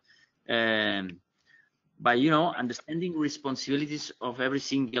when. By understanding responsibilities of every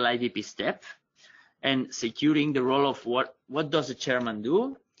single IVP step, and securing the role of what does the chairman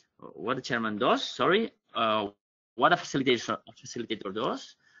do, what the chairman does, sorry, what a facilitator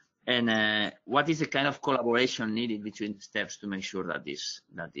does, and what is the kind of collaboration needed between the steps to make sure that this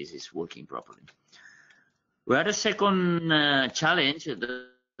is working properly. We had a second challenge that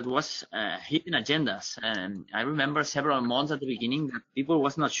was hidden agendas, and I remember several months at the beginning that people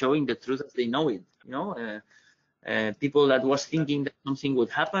was not showing the truth as they know it. People that was thinking that something would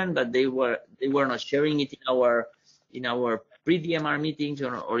happen, but they were not sharing it in our pre-DMR meetings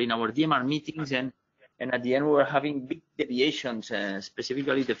or in our DMR meetings, and at the end we were having big deviations,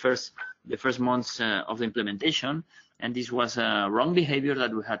 specifically the first months of the implementation, and this was a wrong behavior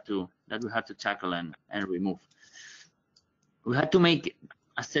that we had to tackle and remove. We had to make,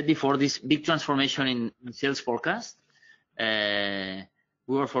 as said before, this big transformation in sales forecast.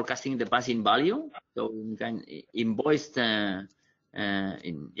 We were forecasting the passing value, so we can invoiced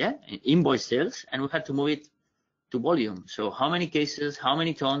invoice sales, and we had to move it to volume. So how many cases, how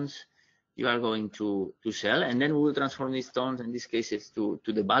many tons you are going to sell, and then we will transform these tons and these cases to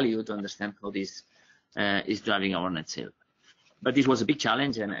the value to understand how this is driving our net sale. But this was a big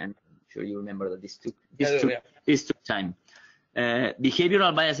challenge, and I'm sure you remember that this took time.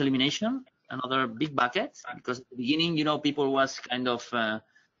 Behavioral bias elimination, another big bucket, because at the beginning, people was kind of,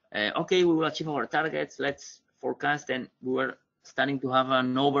 okay, we will achieve our targets, let's forecast, and we were starting to have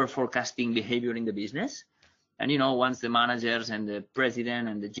an over forecasting behavior in the business. And once the managers and the president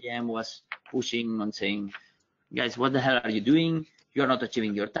and the GM was pushing on saying, guys, what the hell are you doing? You're not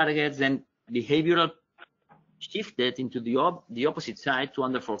achieving your targets. Then behavioral shifted into the opposite side to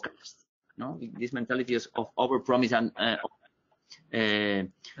under forecast. This mentality is of over promise and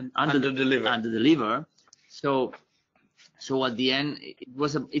under deliver. So at the end,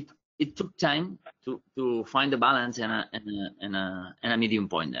 it took time to find a balance and a medium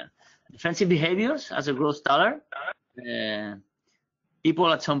point there. Defensive behaviors as a growth staller. People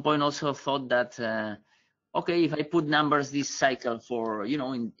at some point also thought that, okay, if I put numbers this cycle for,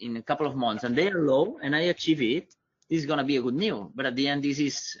 in a couple of months and they are low and I achieve it, this is going to be a good news. But at the end, this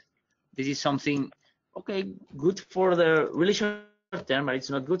is something, okay, good for the really short term, but it's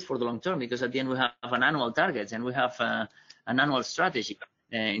not good for the long term, because at the end we have an annual targets and we have an annual strategy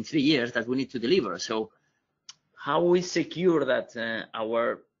in 3 years that we need to deliver. So how we secure that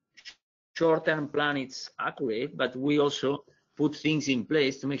our short-term plan is accurate, but we also put things in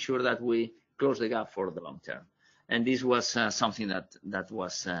place to make sure that we close the gap for the long term. And this was something that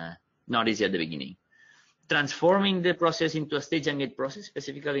was not easy at the beginning. Transforming the process into a stage and gate process,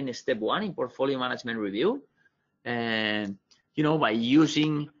 specifically in step 1 in portfolio management review, and by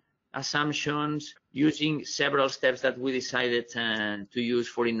using assumptions, using several steps that we decided to use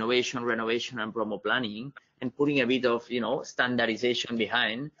for innovation, renovation, and promo planning, and putting a bit of standardization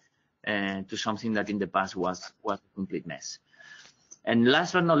behind to something that in the past was a complete mess. And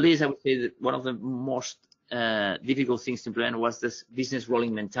last but not least, I would say that one of the most difficult things to implement was this business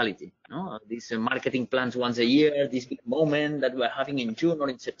rolling mentality. These marketing plans once a year, this big moment that we're having in June or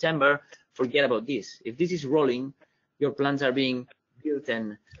in September, forget about this. If this is rolling, your plans are being built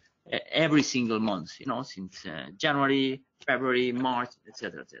and every single month, since January, February, March,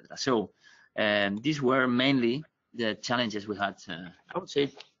 etc., etc. So these were mainly the challenges we had, I would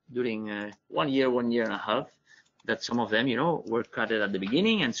say, during 1 year and a half that some of them, you know, were cut at the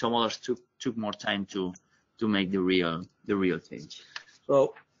beginning, and some others took more time to make the real change.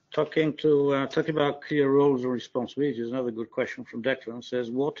 So talking about clear roles and responsibilities, another good question from Declan says,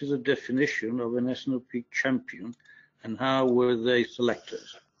 what is the definition of an SNOP champion and how were they selected?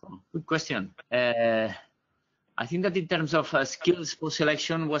 Good question. I think that in terms of skills for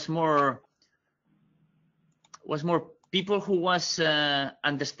selection was more people who was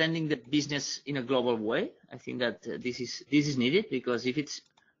understanding the business in a global way. I think that this is needed, because if it's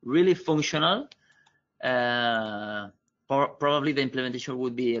really functional, probably the implementation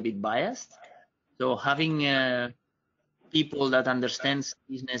would be a bit biased. So having people that understands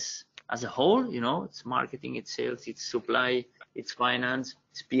business as a whole, you know, it's marketing, it's sales, it's supply, it's finance,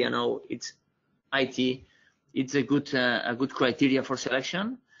 it's P&O, it's IT, it's a good criteria for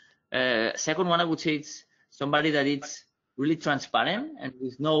selection. Second one, I would say it's somebody that it's really transparent and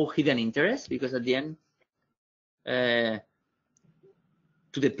with no hidden interest, because at the end, to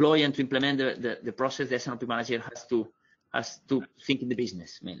deploy and to implement the process, the SNOP manager has to think in the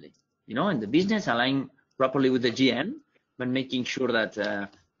business mainly, you know, and the business align properly with the GM, but making sure that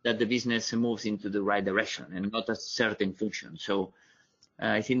that the business moves into the right direction and not a certain function. So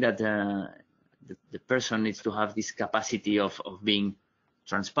I think that the person needs to have this capacity of being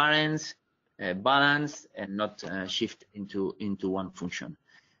transparent, balanced, and not shift into one function.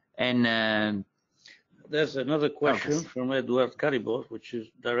 And there's another question from Edward Caribos, which is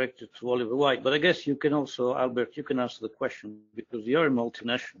directed to Oliver White. But I guess you can also, Albert, you can answer the question, because you're a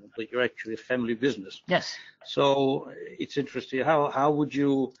multinational, but you're actually a family business. Yes. So it's interesting. How would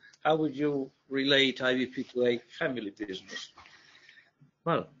you relate IBP to a family business?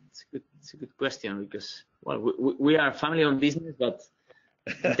 Well, it's a good question, because we are a family-owned business, but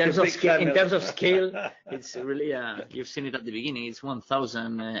in terms of scale, it's really you've seen it at the beginning. It's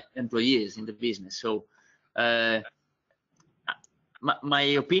 1,000 employees in the business. So my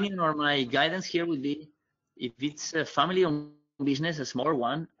opinion or my guidance here would be, if it's a family-owned business, a small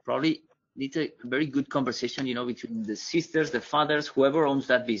one, probably needs a very good conversation, you know, between the sisters, the fathers, whoever owns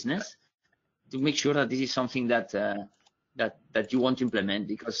that business, to make sure that this is something that you want to implement,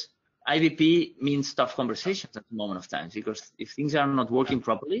 because IBP means tough conversations at the moment of time, because if things are not working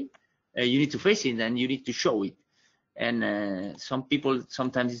properly, you need to face it and you need to show it. And some people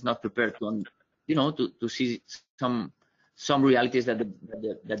sometimes is not prepared to, you know, to see some realities that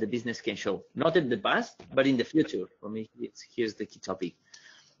the business can show, not in the past, but in the future. For me, here's the key topic.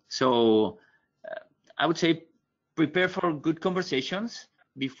 So I would say prepare for good conversations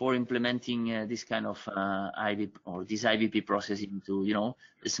before implementing this kind of IBP or this IBP process into, you know,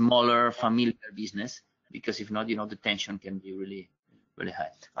 a smaller familiar business, because if not, you know, the tension can be really, really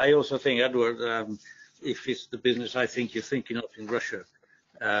high. I also think, Edward, if it's the business I think you're thinking of in Russia,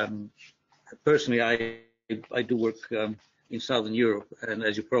 personally, I do work in Southern Europe, and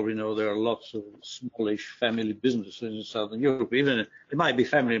as you probably know, there are lots of smallish family businesses in Southern Europe. Even it might be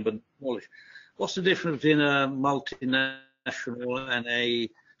family, but smallish. What's the difference between a multinational and a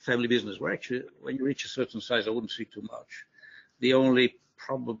family business? Where actually, when you reach a certain size, I wouldn't see too much. The only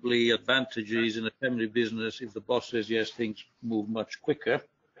probably advantage is in a family business, if the boss says yes, things move much quicker.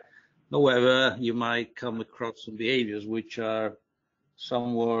 However, you might come across some behaviors which are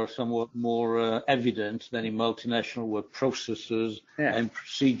somewhat more evident than in multinational, where processes and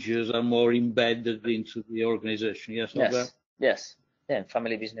procedures are more embedded into the organization. Yes. Yes. Yes. Yeah.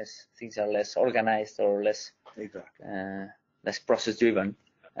 Family business, things are less organized or less less process driven,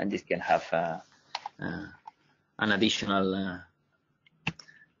 and this can have an additional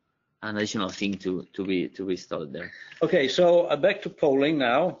thing to be installed there. Okay, so back to polling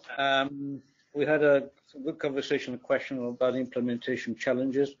now. We had some good conversation, question about implementation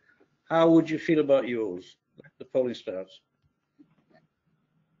challenges. How would you feel about yours? The polling starts.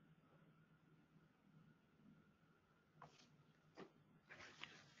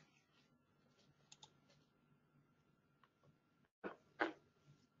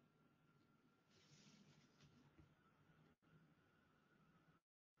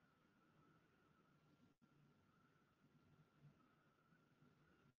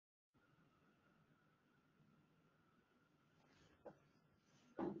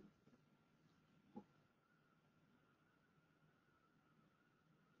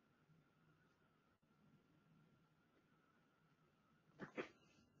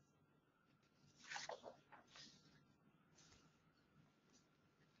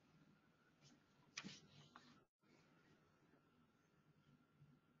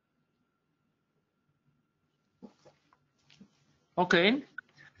 Okay,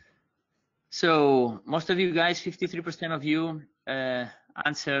 so most of you guys, 53% of you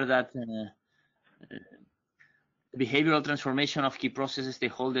answer that the behavioral transformation of key processes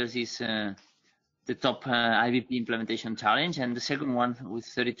stakeholders is the top IBP implementation challenge, and the second one, with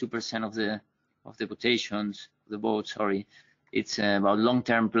 32% of the votations, the votes, sorry, it's about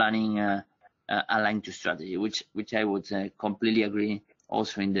long-term planning aligned to strategy, which I would completely agree.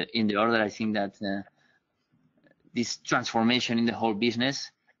 Also in the order, I think that this transformation in the whole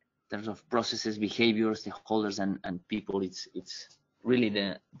business, in terms of processes, behaviors, stakeholders, and people, it's really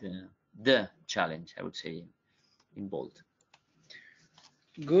the challenge, I would say, in bold.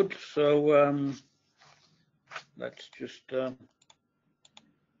 Good. So let's just there's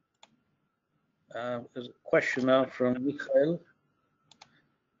a question now from Michael.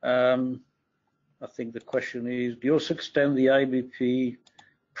 I think the question is, do you also extend the IBP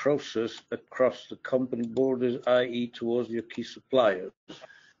process across the company borders, i.e. towards your key suppliers?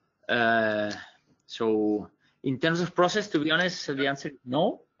 So in terms of process, to be honest, the answer is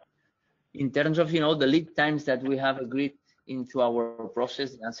no. In terms of, the lead times that we have agreed into our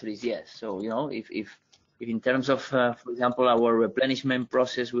process, the answer is yes. So, if in terms of, for example, our replenishment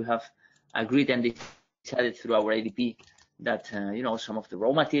process, we have agreed and decided through our ADP that, some of the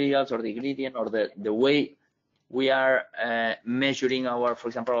raw materials or the ingredient or the way we are measuring our, for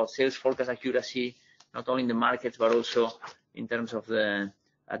example, our sales forecast accuracy, not only in the markets, but also in terms of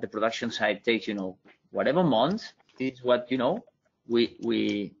at the production side takes, whatever month. This is what,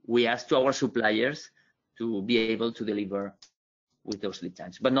 we ask to our suppliers to be able to deliver with those lead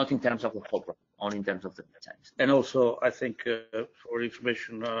times, but not in terms of the whole product, only in terms of the lead times. And also, I think for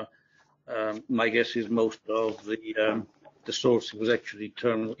information, my guess is most of the sourcing is actually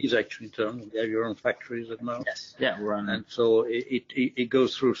internal. You have your own factories at the moment. Yes. Yeah, we're on. And so it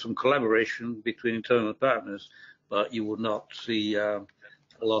goes through some collaboration between internal partners, but you would not see a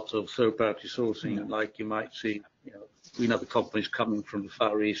lot of third-party sourcing like you might see. We know the companies coming from the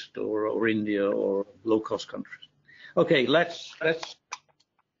Far East or India or low-cost countries. Okay, let's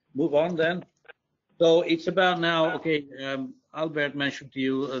move on then. So it's about now. Okay, Albert mentioned to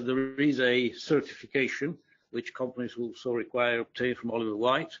you there is a certification which companies will so require obtain from Oliver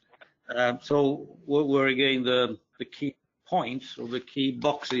White. So were again the key points or the key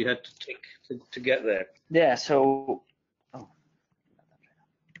boxes you had to tick to get there? Yeah. So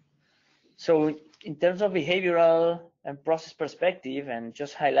in terms of behavioral and process perspective, and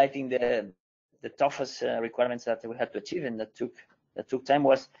just highlighting the toughest requirements that we had to achieve and that took time,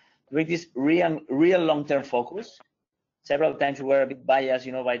 was with this real long-term focus. Several times we were a bit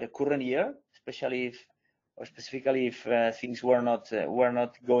biased, by the current year, specifically if things were not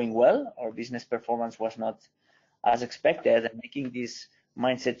going well or business performance was not as expected, and making this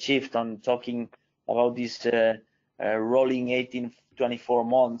mindset shift on talking about this rolling 18-24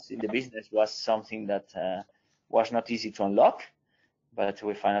 months in the business was something that was not easy to unlock, but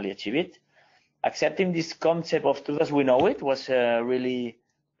we finally achieved it. Accepting this concept of truth as we know it was really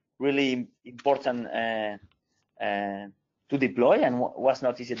important to deploy, and was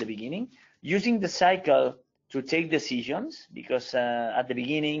not easy at the beginning. Using the cycle to take decisions, because at the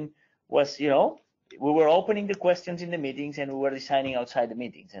beginning was, we were opening the questions in the meetings and we were deciding outside the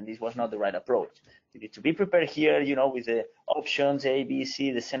meetings, and this was not the right approach. You need to be prepared here, with the options A, B,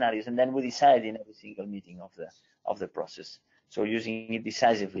 C, the scenarios, and then we decide in every single meeting of the process. So using it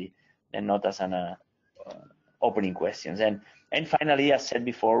decisively and not as an opening questions. And finally, as said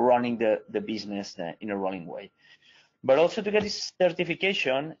before, running the business in a rolling way. But also to get this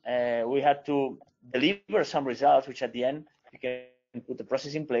certification, we had to deliver some results, which at the end you can put the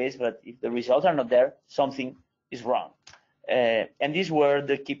process in place, but if the results are not there, something is wrong. And these were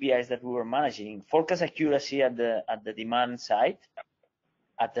the KPIs that we were managing: forecast accuracy at the demand side,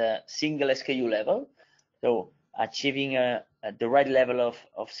 at the single SKU level. So achieving the right level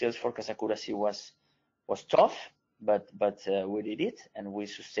of sales forecast accuracy was tough, but we did it and we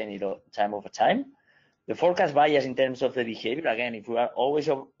sustained it time over time. The forecast bias in terms of the behavior, again, if we are always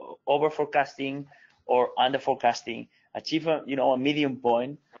over forecasting or under forecasting, achieve a medium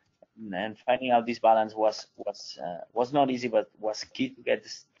point, and finding out this balance was not easy, but was key to get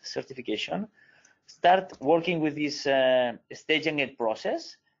this certification. Start working with this stage and gate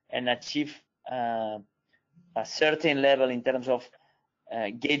process and achieve a certain level in terms of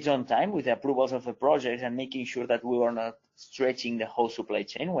gates on time with the approvals of the projects, and making sure that we were not stretching the whole supply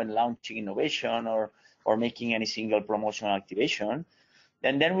chain when launching innovation or making any single promotional activation.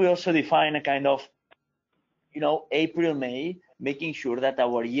 And then we also define a kind of, April, May, making sure that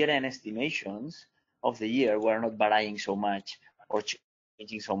our year-end estimations of the year were not varying so much or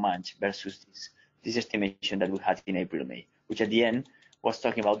changing so much versus this estimation that we had in April, May, which at the end was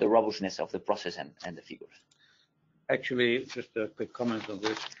talking about the robustness of the process and the figures. Actually, just a quick comment on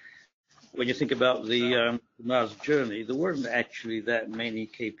this. when you think about the Mars journey, there weren't actually that many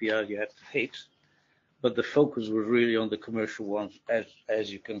KPIs you had to hit, but the focus was really on the commercial ones,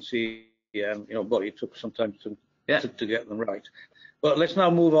 as you can see. And but it took some time to get them right. But let's now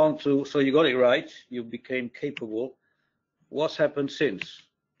move on to, so you got it right, you became capable. What's happened since?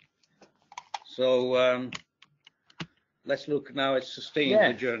 So let's look now at sustaining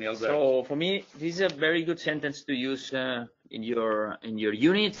the journey, Alberto. So for me, this is a very good sentence to use in your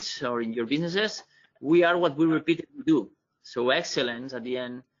units or in your businesses. We are what we repeatedly do. So excellence at the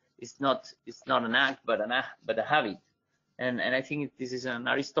end is not an act, but a habit. And I think this is an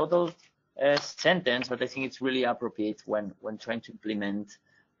Aristotle sentence, but I think it's really appropriate when trying to implement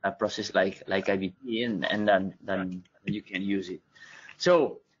a process like IBP, and then you can use it.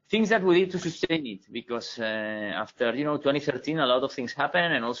 So things that we did to sustain it, because after 2013, a lot of things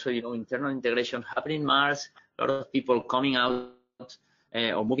happened, and also internal integration happened in Mars. A lot of people coming out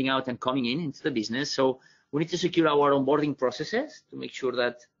or moving out and coming into the business. So we need to secure our onboarding processes to make sure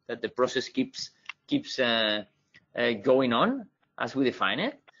that the process keeps going on as we define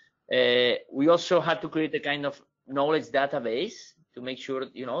it. We also had to create a kind of knowledge database to make sure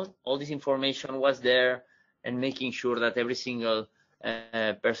all this information was there, and making sure that every single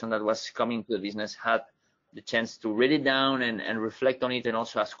person that was coming to the business had the chance to read it down and reflect on it, and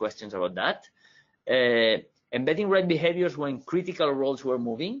also ask questions about that. Embedding right behaviors when critical roles were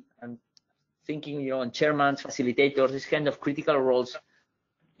moving, and thinking on chairmen, facilitators, this kind of critical roles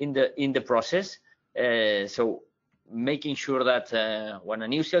in the process. So making sure that when a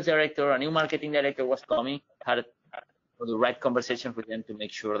new sales director, a new marketing director was coming, had the right conversations with them to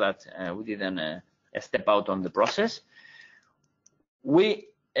make sure that we didn't step out on the process. We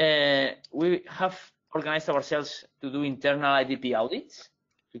have organized ourselves to do internal IBP audits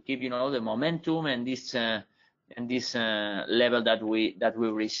to keep the momentum and this level that we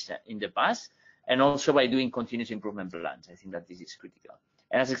reached in the past, and also by doing continuous improvement plans. I think that this is critical.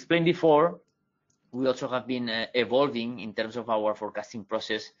 And as explained before, we also have been evolving in terms of our forecasting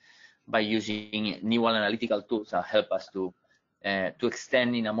process by using new analytical tools that help us to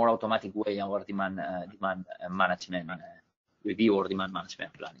extend in a more automatic way our demand management review or demand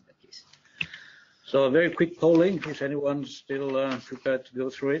management plan in that case. So a very quick polling, if anyone's still prepared to go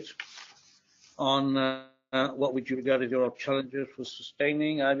through it, on what would you regard as your challenges for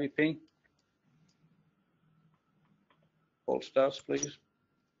sustaining IBP? All stars, please.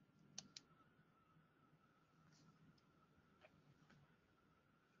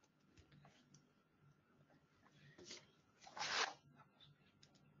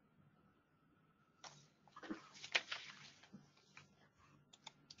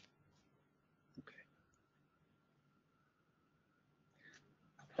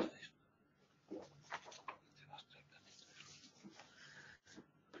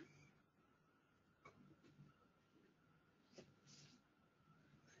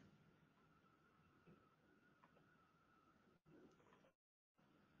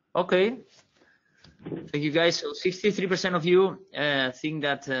 Okay, thank you guys. So 63% of you think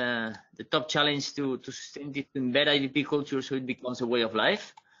that the top challenge to sustain it, to embed IBP culture so it becomes a way of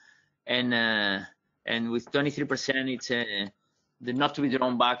life, and with 23% it's the not to be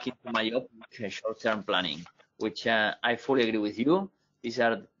drawn back into myopic short-term planning, which I fully agree with you. These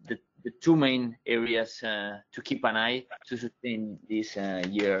are the two main areas to keep an eye to sustain this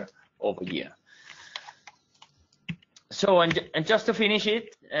year over year. So, and just to finish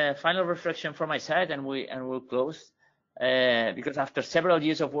it, final reflection from my side, and we'll close. Because after several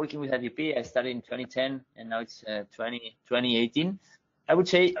years of working with IBP, I started in 2010, and now it's 2018. I would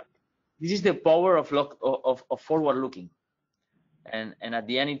say this is the power of forward looking. And at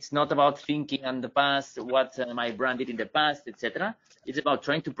the end, it's not about thinking on the past, what my brand did in the past, etc. It's about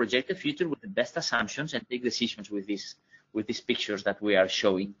trying to project the future with the best assumptions and take decisions with these pictures that we are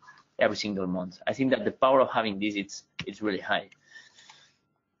showing every single month. I think that the power of having this, it's really high.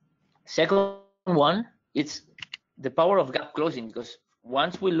 Second one, it's the power of gap closing, because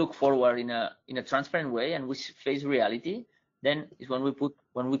once we look forward in a transparent way and we face reality, then is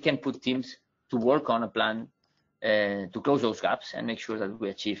when we can put teams to work on a plan to close those gaps and make sure that we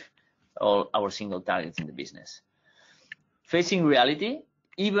achieve all our single targets in the business. Facing reality,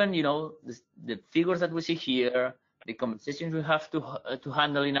 even the figures that we see here, the conversations we have to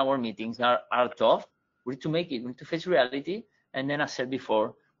handle in our meetings are tough. We need to make it. We need to face reality, and then, as said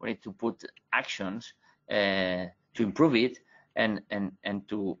before, we need to put actions to improve it, and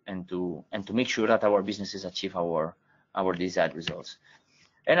to make sure that our businesses achieve our desired results.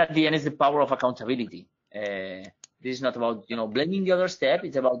 And at the end is the power of accountability. This is not about blaming the other step.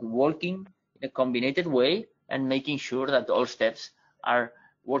 It's about working in a combined way and making sure that all steps are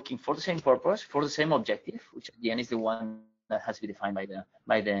working for the same purpose, for the same objective, which at the end is the one that has to be defined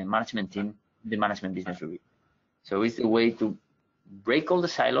by the management team, the management business review. So it's the way to break all the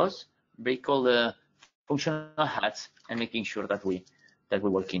silos, break all the functional hats, and making sure that we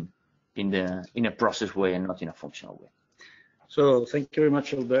work in a process way and not in a functional way. So thank you very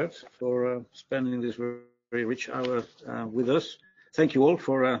much, Albert, for spending this very rich hour with us. Thank you all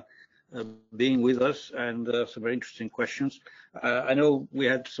for being with us and some very interesting questions. I know we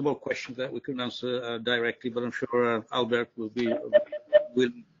had some more questions that we couldn't answer directly, but I'm sure Albert will be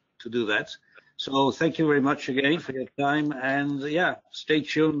willing to do that. So thank you very much again for your time, and yeah, stay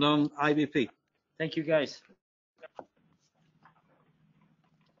tuned on IBP. Thank you, guys.